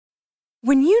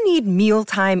When you need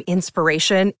mealtime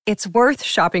inspiration, it's worth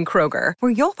shopping Kroger,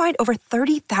 where you'll find over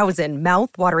 30,000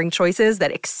 mouth-watering choices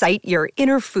that excite your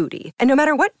inner foodie. And no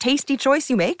matter what tasty choice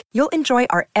you make, you'll enjoy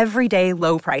our everyday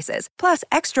low prices, plus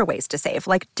extra ways to save,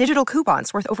 like digital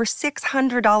coupons worth over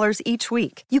 $600 each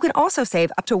week. You can also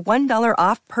save up to $1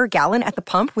 off per gallon at the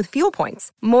pump with fuel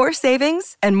points. More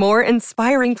savings and more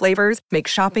inspiring flavors make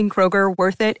shopping Kroger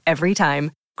worth it every time.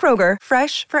 Kroger,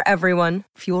 fresh for everyone.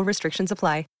 Fuel restrictions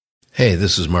apply. Hey,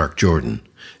 this is Marc Jordan,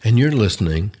 and you're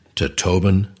listening to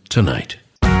Tobin Tonight.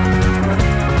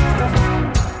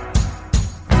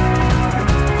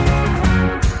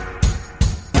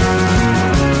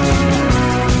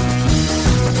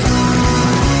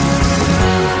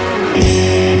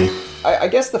 I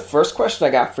guess the first question I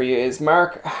got for you is,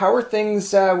 Marc, how are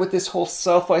things with this whole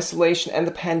self-isolation and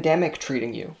the pandemic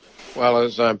treating you? Well,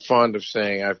 as I'm fond of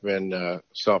saying, I've been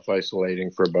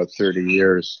self-isolating for about 30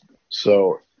 years,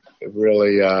 so it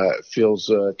really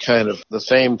feels kind of the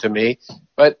same to me.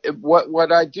 But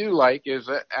what I do like is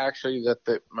actually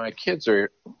that my kids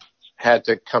had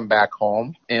to come back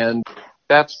home, and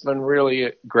that's been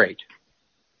really great.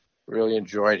 Really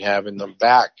enjoyed having them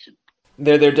back.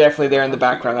 They're definitely there in the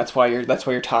background. That's why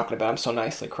you're talking about them so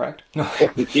nicely, correct?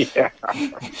 Yeah.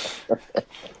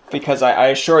 Because I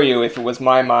assure you, if it was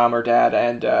my mom or dad,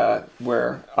 and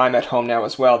where I'm at home now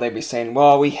as well, they'd be saying,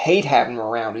 well, we hate having him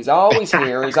around. He's always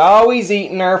here. He's always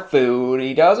eating our food.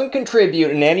 He doesn't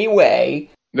contribute in any way.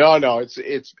 No,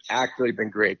 it's actually been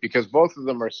great because both of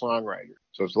them are songwriters.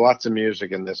 So there's lots of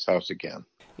music in this house again.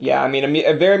 Yeah, I mean,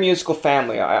 a very musical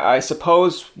family. I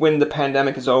suppose when the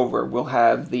pandemic is over, we'll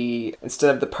have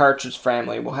instead of the Partridge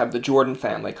family, we'll have the Jordan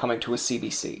family coming to a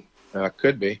CBC.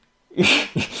 Could be.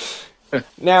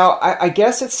 Now, I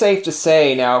guess it's safe to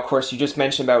say now, of course, you just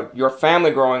mentioned about your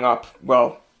family growing up,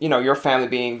 well, you know, your family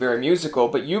being very musical,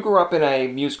 but you grew up in a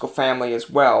musical family as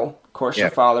well, of course, Your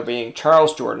father being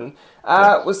Charles Jordan.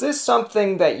 Was this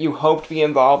something that you hoped to be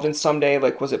involved in someday?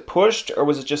 Like, was it pushed, or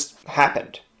was it just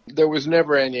happened? There was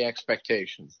never any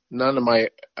expectation. None of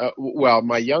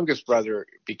my youngest brother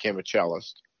became a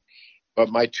cellist, but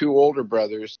my two older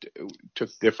brothers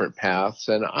took different paths,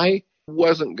 and I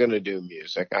wasn't going to do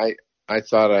music. I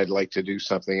thought I'd like to do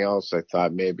something else. I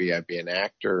thought maybe I'd be an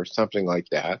actor or something like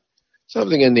that.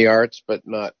 Something in the arts, but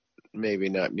maybe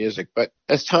not music. But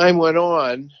as time went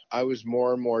on, I was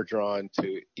more and more drawn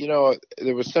to,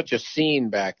 there was such a scene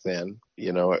back then.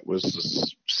 It was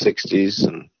the 60s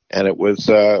and it was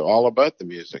all about the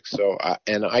music. So,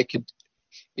 I could,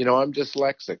 I'm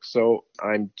dyslexic, so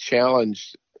I'm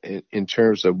challenged in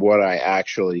terms of what I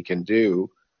actually can do,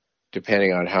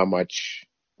 depending on how much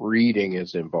reading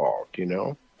is involved,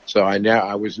 So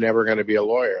I was never going to be a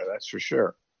lawyer, that's for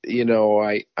sure.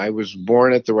 I was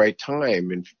born at the right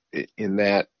time in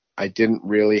that I didn't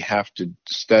really have to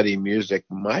study music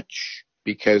much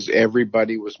because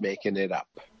everybody was making it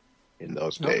up in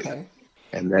those days. Okay.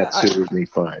 And that suited me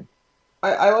fine.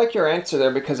 I like your answer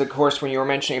there because, of course, when you were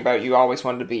mentioning about you always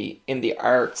wanted to be in the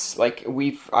arts, like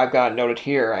I've got it noted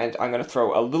here, and I'm going to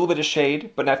throw a little bit of shade,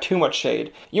 but not too much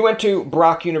shade. You went to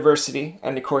Brock University,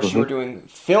 and of course you were doing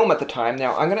film at the time.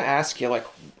 Now, I'm going to ask you, like,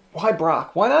 why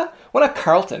Brock? Why not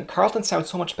Carleton? Carleton sounds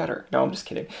so much better. No, I'm just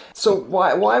kidding. So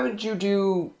why would you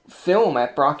do film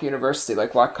at Brock University?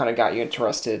 Like, what kind of got you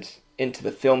interested into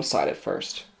the film side at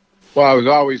first? Well, I was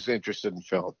always interested in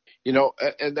film.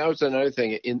 And that was another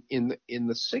thing. In the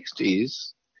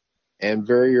 60s and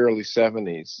very early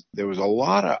 70s, there was a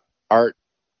lot of art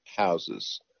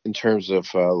houses in terms of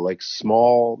like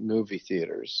small movie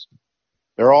theaters.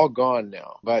 They're all gone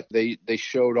now, but they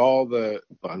showed all the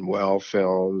Buñuel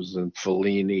films and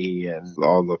Fellini and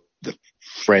all the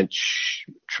French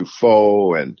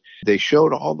Truffaut, and they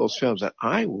showed all those films, and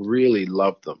I really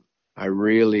loved them. I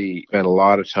really spent a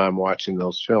lot of time watching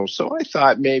those films. So I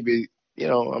thought maybe,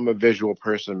 I'm a visual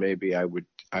person. Maybe I would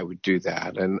do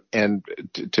that. And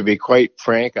to be quite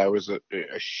frank, I was a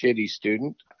shitty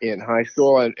student in high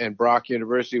school, and Brock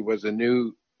University was a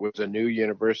new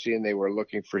university, and they were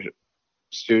looking for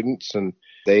students, and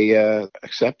they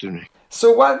accepted me.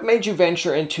 So what made you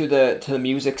venture into the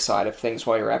music side of things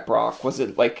while you're at Brock? Was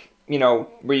it like,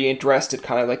 were you interested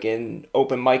kind of like in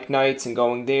open mic nights and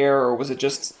going there, or was it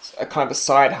just a kind of a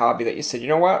side hobby that you said, you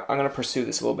know what, I'm going to pursue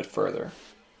this a little bit further?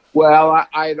 Well,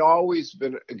 I'd always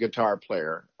been a guitar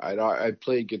player. I'd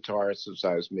played guitar since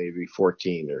I was maybe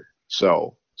 14 or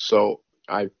so. So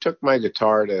I took my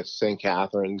guitar to St.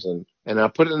 Catherine's and I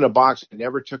put it in a box. I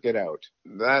never took it out.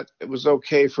 It was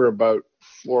okay for about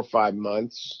 4 or 5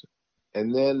 months.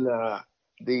 And then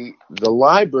the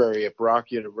library at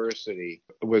Brock University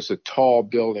was a tall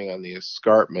building on the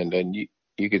escarpment. And,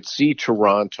 you could see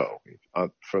Toronto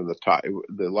from the top.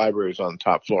 The library was on the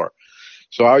top floor.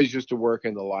 So I always used to work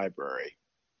in the library,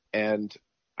 and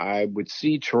I would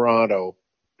see Toronto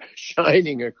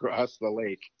shining across the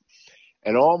lake.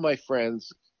 And all my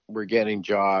friends were getting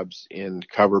jobs in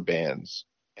cover bands.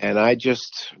 And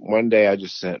one day I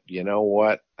just said, you know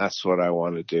what? That's what I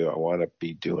want to do. I want to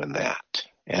be doing that.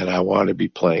 And I want to be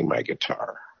playing my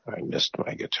guitar. I missed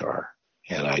my guitar.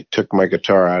 And I took my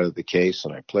guitar out of the case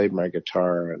and I played my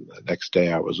guitar. And the next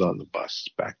day I was on the bus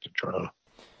back to Toronto.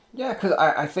 Yeah, because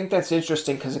I think that's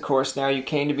interesting because, of course, now you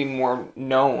came to be more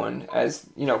known as,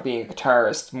 being a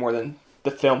guitarist more than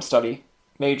the film study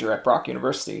major at Brock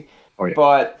University. Oh, yeah.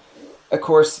 But, of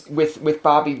course, with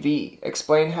Bobby V,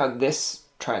 explain how this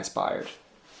transpired.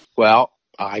 Well,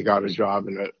 I got a job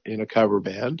in a cover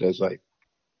band, as I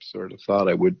sort of thought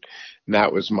I would. And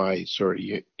that was my sort of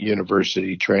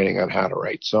university training on how to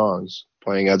write songs,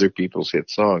 playing other people's hit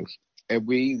songs. And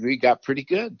we got pretty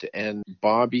good. And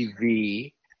Bobby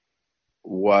V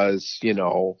was,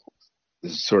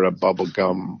 this sort of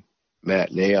bubblegum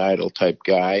matinee idol type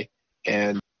guy.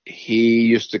 And he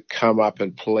used to come up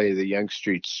and play the Yonge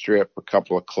Street Strip, a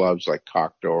couple of clubs like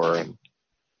Cockdoor and,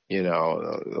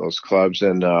 those clubs.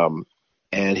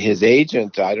 And his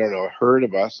agent, I don't know, heard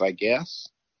of us, I guess.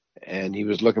 And he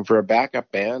was looking for a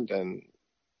backup band, and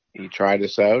he tried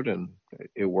us out, and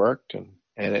it worked. And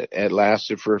it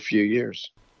lasted for a few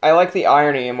years. I like the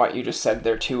irony in what you just said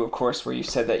there, too, of course, where you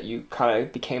said that you kind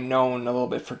of became known a little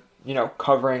bit for,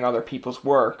 covering other people's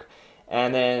work.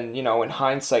 And then, in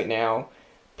hindsight now,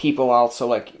 people also,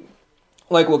 like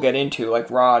we'll get into, like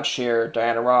Rod, Cher,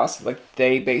 Diana Ross, like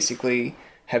they basically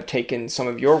have taken some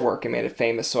of your work and made it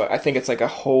famous. So I think it's like a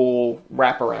whole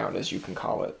wraparound, as you can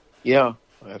call it. Yeah,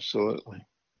 absolutely.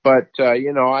 But,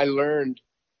 I learned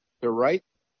to write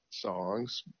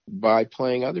songs by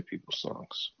playing other people's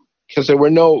songs. Because there were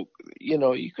no,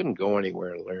 you couldn't go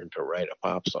anywhere and learn to write a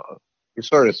pop song. You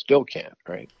sort of still can't,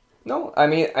 right? No, I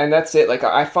mean, and that's it. Like,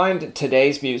 I find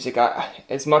today's music,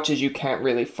 as much as you can't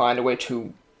really find a way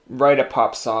to write a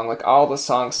pop song, like, all the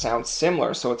songs sound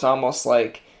similar. So it's almost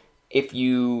like if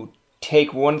you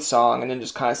take one song and then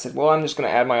just kind of said, well, I'm just going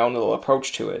to add my own little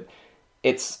approach to it,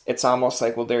 it's almost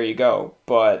like, well, there you go.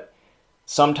 But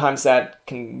sometimes that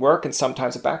can work and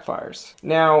sometimes it backfires.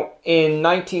 Now, in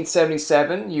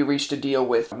 1977, you reached a deal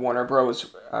with Warner Bros.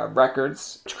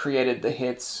 Records, which created the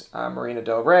hits Marina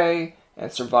Del Rey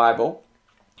and Survival.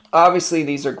 Obviously,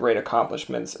 these are great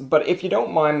accomplishments, but if you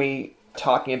don't mind me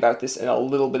talking about this in a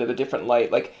little bit of a different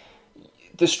light, like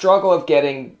the struggle of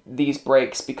getting these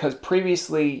breaks, because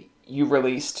previously you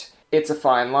released It's a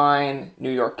Fine Line,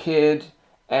 New York Kid,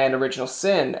 and Original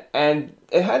Sin, and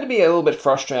it had to be a little bit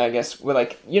frustrating, I guess, with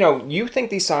like, you think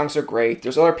these songs are great,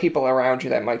 there's other people around you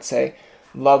that might say,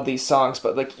 love these songs,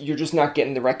 but like, you're just not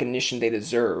getting the recognition they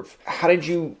deserve. How did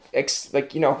you,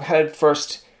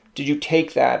 did you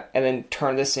take that and then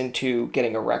turn this into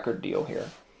getting a record deal here?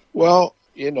 Well,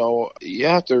 you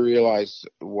have to realize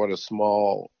what a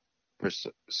small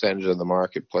percentage of the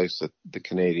marketplace that the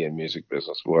Canadian music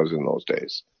business was in those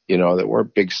days. That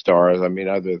weren't big stars. I mean,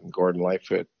 other than Gordon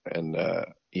Lightfoot and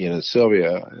Ian and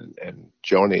Sylvia and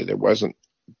Joni, there wasn't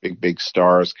big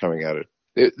stars coming out of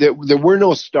it. There were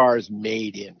no stars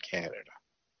made in Canada,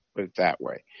 put it that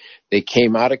way. They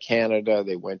came out of Canada,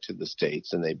 they went to the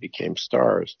States, and they became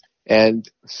stars. And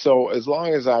so as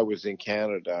long as I was in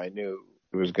Canada, I knew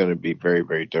it was going to be very,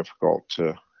 very difficult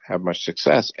to have much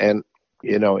success. And,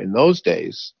 in those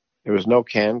days, there was no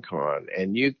CanCon,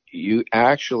 and you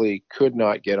actually could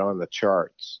not get on the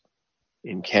charts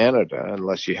in Canada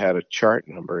unless you had a chart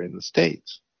number in the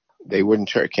States. They wouldn't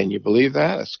chart. Can you believe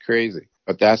that? It's crazy.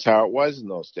 But that's how it was in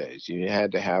those days. You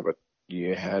had to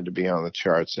be on the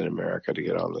charts in America to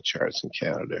get on the charts in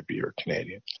Canada if you were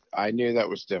Canadian. I knew that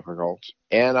was difficult,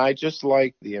 and I just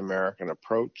liked the American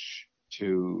approach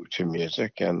to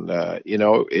music. And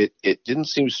it didn't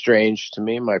seem strange to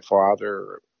me. My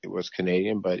father was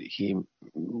Canadian, but he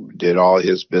did all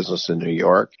his business in New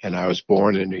York, and I was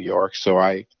born in New York, so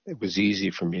it was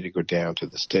easy for me to go down to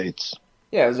the States.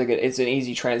 Yeah, it's an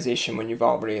easy transition when you've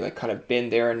already kind of been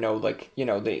there and know a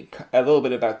little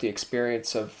bit about the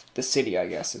experience of the city, I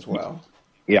guess, as well.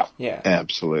 Yeah.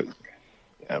 Absolutely.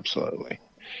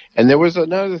 And there was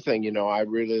another thing, I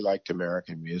really liked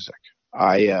American music.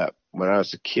 When I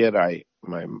was a kid,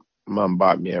 my mom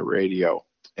bought me a radio,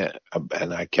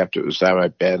 and I kept it beside my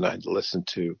bed, and I'd listen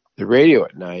to the radio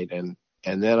at night. And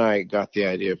then I got the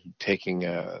idea of taking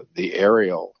the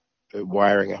aerial,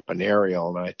 wiring up an aerial,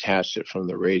 and I attached it from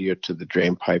the radio to the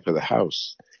drain pipe of the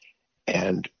house.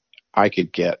 And I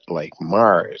could get like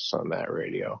Mars on that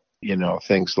radio.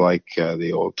 things like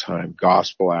the old time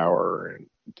gospel hour and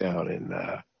down in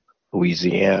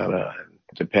Louisiana, and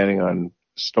depending on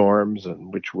storms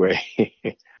and which way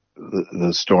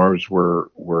the storms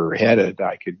were headed,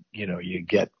 I could, you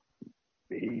get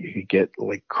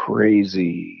like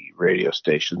crazy radio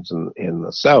stations in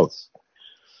the South,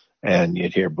 and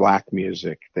you'd hear black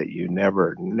music that you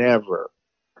never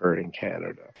heard in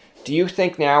Canada. Do you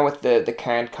think now with the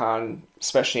CanCon,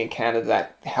 especially in Canada,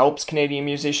 that helps Canadian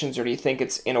musicians, or do you think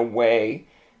it's in a way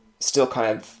still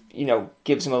kind of,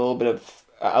 gives them a little bit of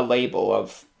a label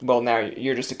of, well, now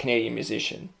you're just a Canadian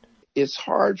musician? It's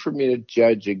hard for me to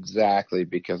judge exactly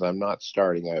because I'm not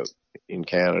starting out in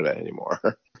Canada anymore.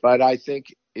 But I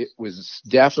think it was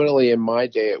definitely, in my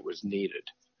day, it was needed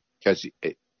because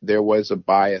there was a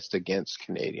bias against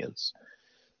Canadians.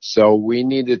 So we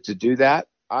needed to do that.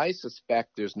 I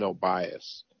suspect there's no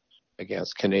bias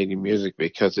against Canadian music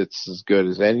because it's as good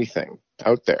as anything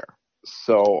out there.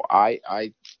 So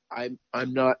I'm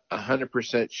not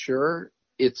 100% sure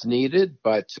it's needed,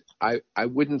 but I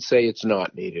wouldn't say it's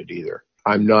not needed either.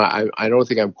 I don't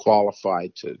think I'm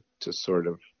qualified to sort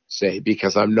of say,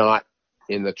 because I'm not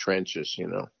in the trenches,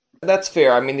 That's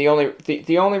fair. I mean, the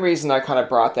only reason I kind of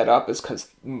brought that up is because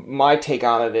my take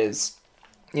on it is,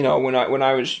 when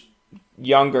I was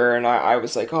younger and I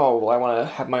was like, oh, well, I want to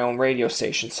have my own radio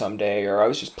station someday, or I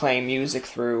was just playing music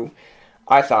through,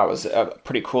 I thought it was a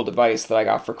pretty cool device that I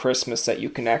got for Christmas, that you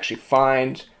can actually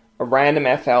find a random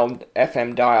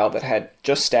FM dial that had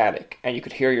just static, and you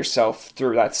could hear yourself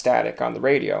through that static on the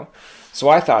radio. So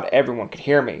I thought everyone could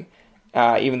hear me,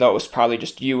 even though it was probably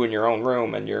just you in your own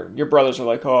room, and your brothers are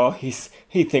like, oh,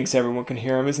 he thinks everyone can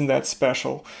hear him, isn't that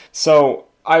special? So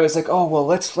I was like, oh, well,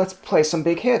 let's play some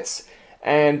big hits.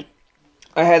 And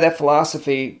I had that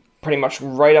philosophy pretty much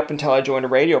right up until I joined a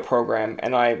radio program,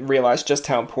 and I realized just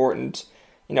how important,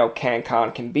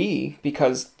 CanCon can be,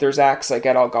 because there's acts like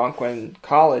at Algonquin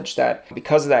College that,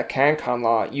 because of that CanCon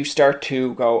law, you start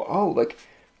to go, oh, like,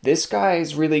 this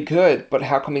guy's really good, but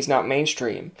how come he's not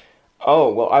mainstream?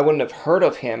 Oh, well, I wouldn't have heard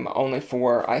of him only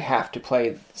for I have to play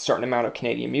a certain amount of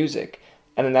Canadian music.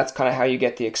 And then that's kind of how you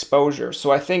get the exposure.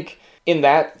 So I think in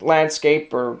that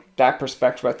landscape or that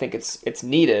perspective, I think it's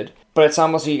needed. But it's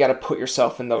almost like you got to put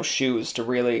yourself in those shoes to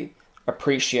really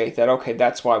appreciate that, okay,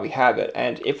 that's why we have it.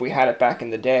 And if we had it back in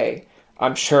the day,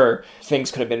 I'm sure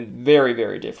things could have been very,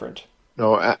 very different.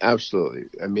 No, absolutely.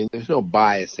 I mean, there's no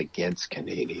bias against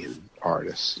Canadian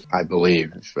artists, I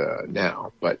believe,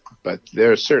 now. But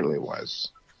there certainly was,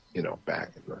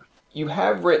 back in the... You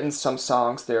have written some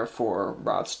songs there for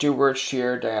Rod Stewart,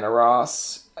 Cher, Diana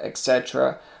Ross,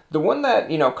 etc. The one that,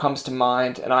 comes to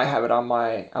mind, and I have it on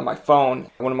my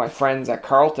phone, one of my friends at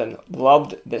Carleton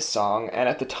loved this song, and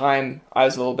at the time, I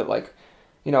was a little bit like,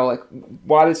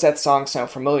 why does that song sound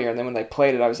familiar? And then when they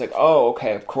played it, I was like, oh,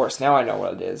 okay, of course, now I know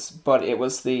what it is. But it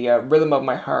was the Rhythm of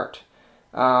My Heart.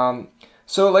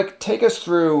 So, take us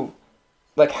through,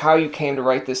 how you came to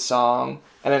write this song,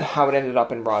 and then how it ended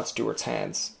up in Rod Stewart's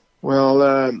hands.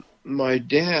 Well, my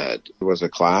dad was a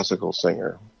classical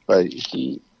singer, but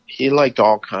he liked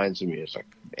all kinds of music,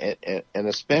 and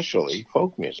especially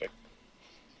folk music.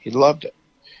 He loved it,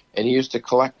 and he used to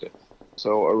collect it.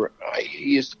 So I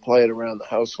used to play it around the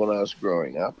house when I was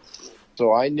growing up.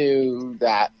 So I knew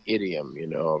that idiom,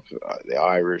 of the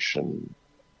Irish and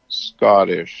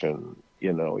Scottish and,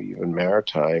 even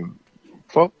maritime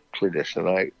folk tradition.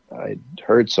 I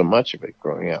heard so much of it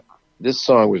growing up. This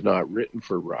song was not written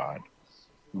for Rod,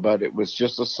 but it was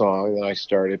just a song that I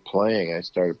started playing. I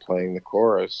started playing the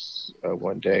chorus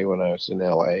one day when I was in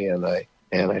L.A., and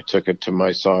I took it to my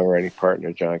songwriting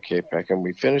partner, John Capek, and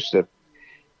we finished it.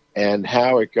 And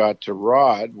how it got to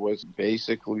Rod was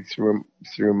basically through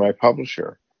my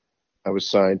publisher. I was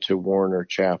signed to Warner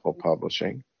Chappell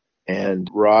Publishing, and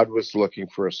Rod was looking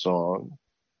for a song.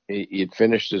 He'd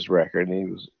finished his record,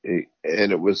 and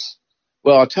it was,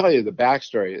 well, I'll tell you the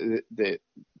backstory.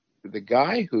 The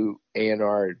guy who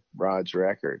A&R'd Rod's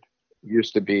record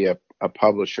used to be a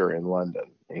publisher in London,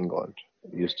 England.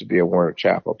 He used to be a Warner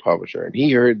Chappell publisher, and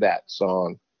he heard that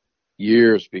song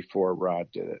years before Rod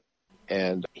did it.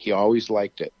 And he always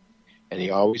liked it. And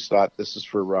he always thought this is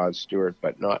for Rod Stewart,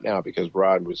 but not now, because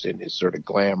Rod was in his sort of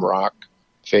glam rock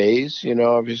phase,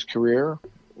 of his career.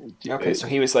 Okay, so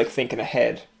he was thinking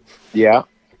ahead. Yeah.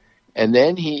 And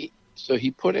then he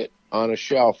put it on a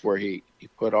shelf where he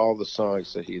put all the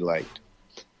songs that he liked.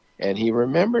 And he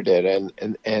remembered it.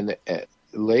 And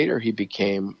later he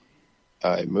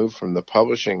moved from the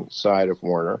publishing side of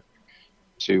Warner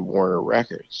to Warner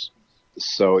Records.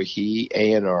 So he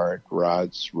A&R'd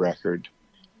Rod's record,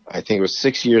 I think it was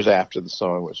 6 years after the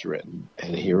song was written,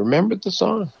 and he remembered the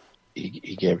song.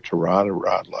 he gave it to Rod, and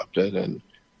Rod loved it. And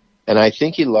I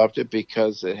think he loved it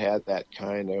because it had that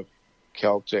kind of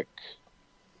Celtic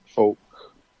folk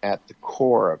at the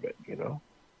core of it, you know?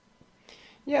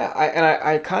 Yeah,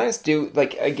 I kind of do,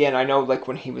 like, again, I know, like,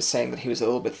 when he was saying that he was a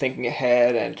little bit thinking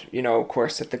ahead and, you know, of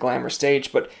course, at the glamour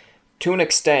stage, but to an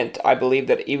extent, I believe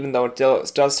that even though it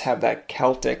does have that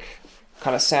Celtic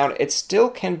kind of sound, it still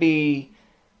can be,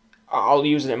 I'll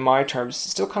use it in my terms,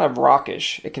 still kind of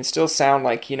rockish. It can still sound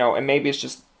like, you know, and maybe it's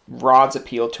just Rod's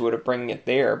appeal to it of bringing it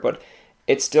there, but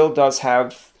it still does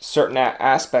have certain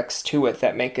aspects to it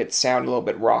that make it sound a little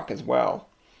bit rock as well.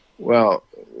 Well,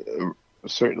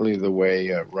 certainly the way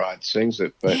Rod sings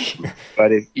it,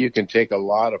 but if you can take a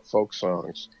lot of folk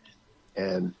songs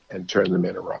and turn them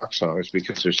into rock songs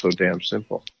because they're so damn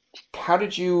simple. How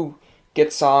did you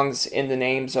get songs in the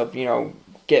names of, you know,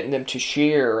 getting them to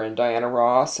Cher and Diana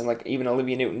Ross and like even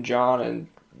Olivia Newton-John and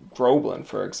Groblin,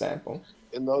 for example?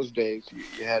 In those days,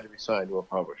 you had to be signed to a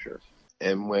publisher.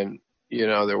 And when, you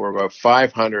know, there were about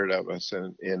 500 of us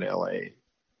in LA,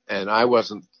 and I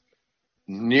wasn't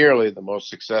nearly the most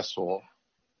successful,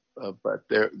 but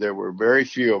there were very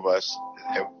few of us,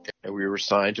 and we were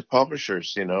signed to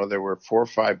publishers. You know, there were 4 or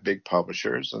 5 big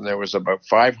publishers, and there was about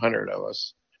 500 of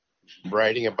us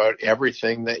writing about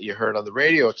everything that you heard on the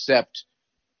radio, except,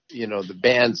 you know, the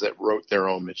bands that wrote their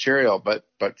own material. But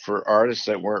for artists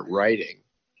that weren't writing,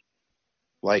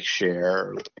 like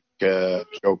Cher, like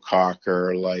Joe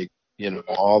Cocker, like, you know,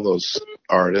 all those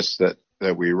artists that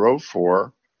we wrote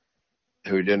for,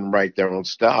 who didn't write their own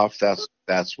stuff,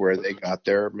 that's where they got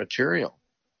their material.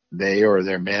 They or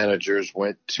their managers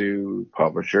went to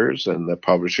publishers, and the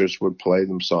publishers would play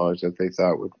them songs that they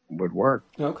thought would work.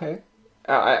 Okay.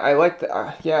 I like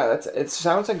that. Yeah, it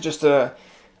sounds like just a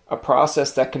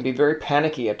process that can be very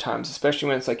panicky at times, especially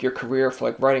when it's like your career for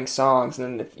like writing songs,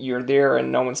 and then if you're there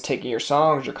and no one's taking your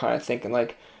songs, you're kind of thinking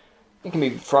like, it can be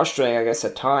frustrating, I guess,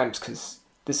 at times, because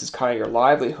this is kind of your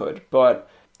livelihood. But,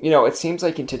 you know, it seems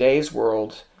like in today's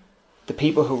world, the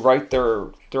people who write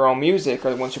their own music are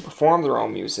the ones who perform their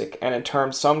own music. And in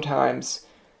terms, sometimes,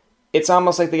 it's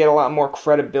almost like they get a lot more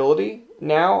credibility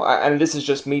now. And this is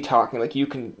just me talking. Like, you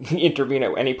can intervene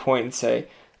at any point and say,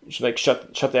 like,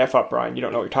 shut the F up, Brian. You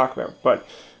don't know what you're talking about. But,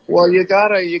 well, you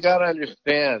gotta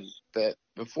understand that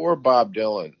before Bob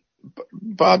Dylan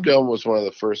was one of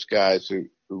the first guys who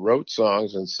wrote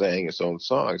songs and sang his own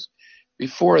songs.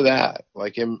 Before that,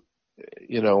 like him,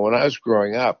 you know, when I was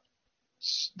growing up,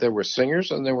 there were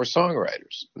singers and there were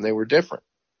songwriters, and they were different.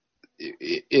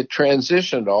 It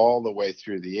transitioned all the way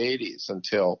through the 80s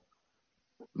until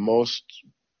most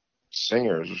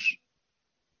singers,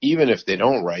 even if they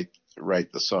don't write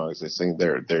the songs, they sing,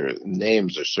 their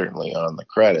names are certainly on the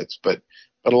credits, but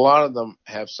a lot of them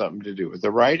have something to do with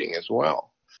the writing as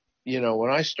well. You know,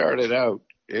 when I started out,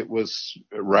 it was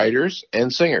writers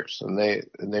and singers, and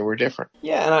they were different.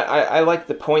 Yeah, and I like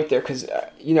the point there, because,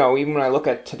 you know, even when I look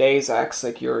at today's acts,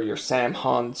 like your Sam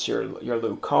Hunts, your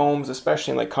Luke Combs,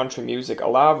 especially in like country music, a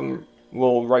lot of them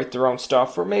will write their own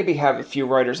stuff, or maybe have a few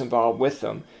writers involved with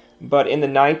them. But in the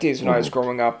 90s, when I was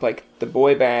growing up, like the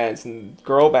boy bands and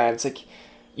girl bands, like,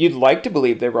 you'd like to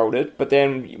believe they wrote it, but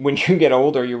then when you get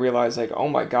older, you realize, like, oh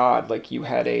my God, like you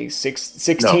had a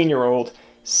 16-year-old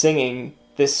singing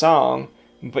this song,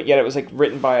 but yet it was like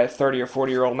written by a 30 or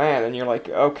 40-year-old man, and you're like,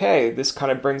 okay, this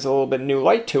kind of brings a little bit new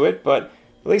light to it, but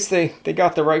at least they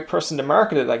got the right person to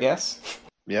market it, I guess.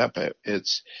 Yep,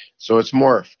 it's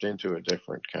morphed into a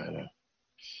different kind of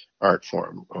art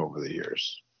form over the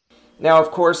years. Now,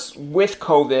 of course, with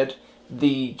COVID,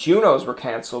 the Junos were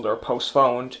canceled or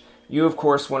postponed. You, of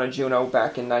course, won a Juno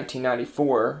back in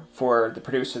 1994 for the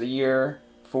Producer of the Year,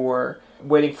 for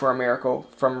Waiting for a Miracle,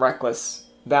 from Reckless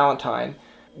Valentine.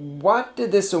 What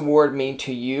did this award mean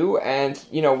to you, and,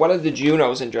 you know, what do the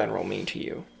Junos in general mean to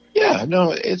you? Yeah,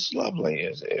 no, it's lovely,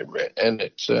 and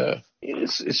it's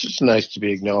just nice to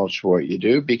be acknowledged for what you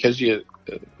do, because you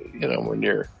know, when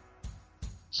you're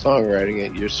songwriting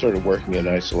it, you're sort of working in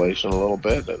isolation a little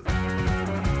bit, and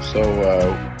so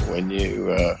when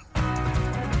you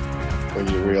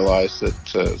realize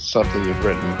that something you've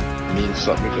written means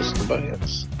something to somebody,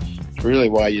 it's really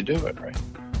why you do it, right?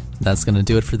 That's going to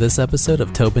do it for this episode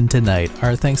of Tobin Tonight.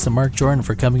 Our thanks to Marc Jordan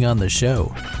for coming on the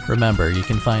show. Remember, you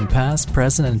can find past,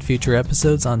 present, and future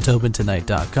episodes on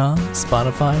TobinTonight.com,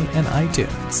 Spotify, and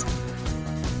iTunes.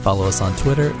 Follow us on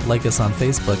Twitter, like us on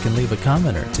Facebook, and leave a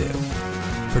comment or two.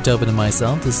 For Tobin and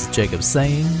myself, this is Jacob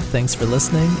saying thanks for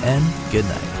listening, and good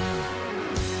night.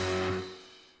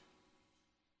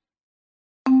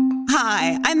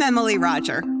 Hi, I'm Emily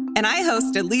Roger, and I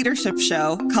host a leadership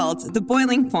show called The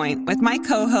Boiling Point with my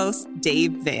co-host,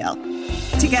 Dave Vale.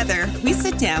 Together, we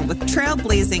sit down with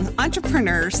trailblazing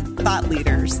entrepreneurs, thought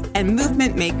leaders, and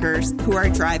movement makers who are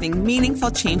driving meaningful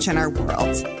change in our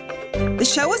world. The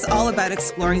show is all about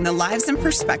exploring the lives and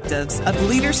perspectives of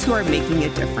leaders who are making a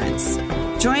difference.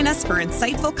 Join us for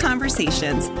insightful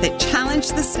conversations that challenge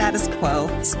the status quo,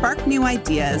 spark new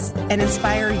ideas, and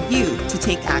inspire you to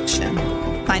take action.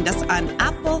 Find us on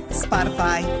Apple,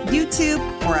 Spotify, YouTube,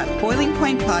 or at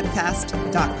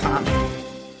boilingpointpodcast.com.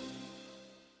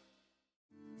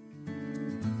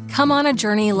 Come on a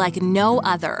journey like no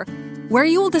other, where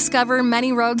you will discover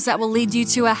many roads that will lead you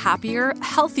to a happier,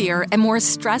 healthier, and more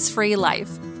stress-free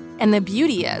life. And the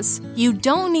beauty is, you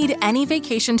don't need any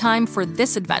vacation time for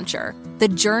this adventure. The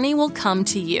journey will come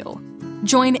to you.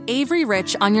 Join Avery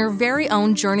Rich on your very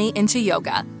own journey into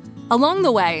yoga. Along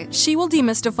the way, she will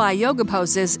demystify yoga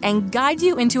poses and guide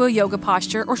you into a yoga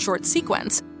posture or short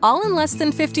sequence, all in less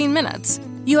than 15 minutes.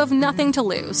 You have nothing to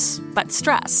lose but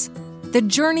stress. The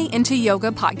Journey into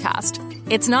Yoga podcast.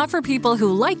 It's not for people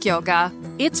who like yoga,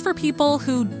 it's for people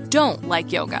who don't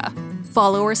like yoga.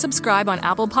 Follow or subscribe on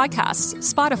Apple Podcasts,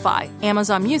 Spotify,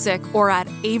 Amazon Music, or at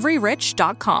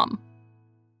averyrich.com.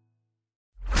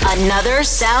 Another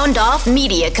Sound Off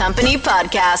Media Company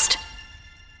podcast.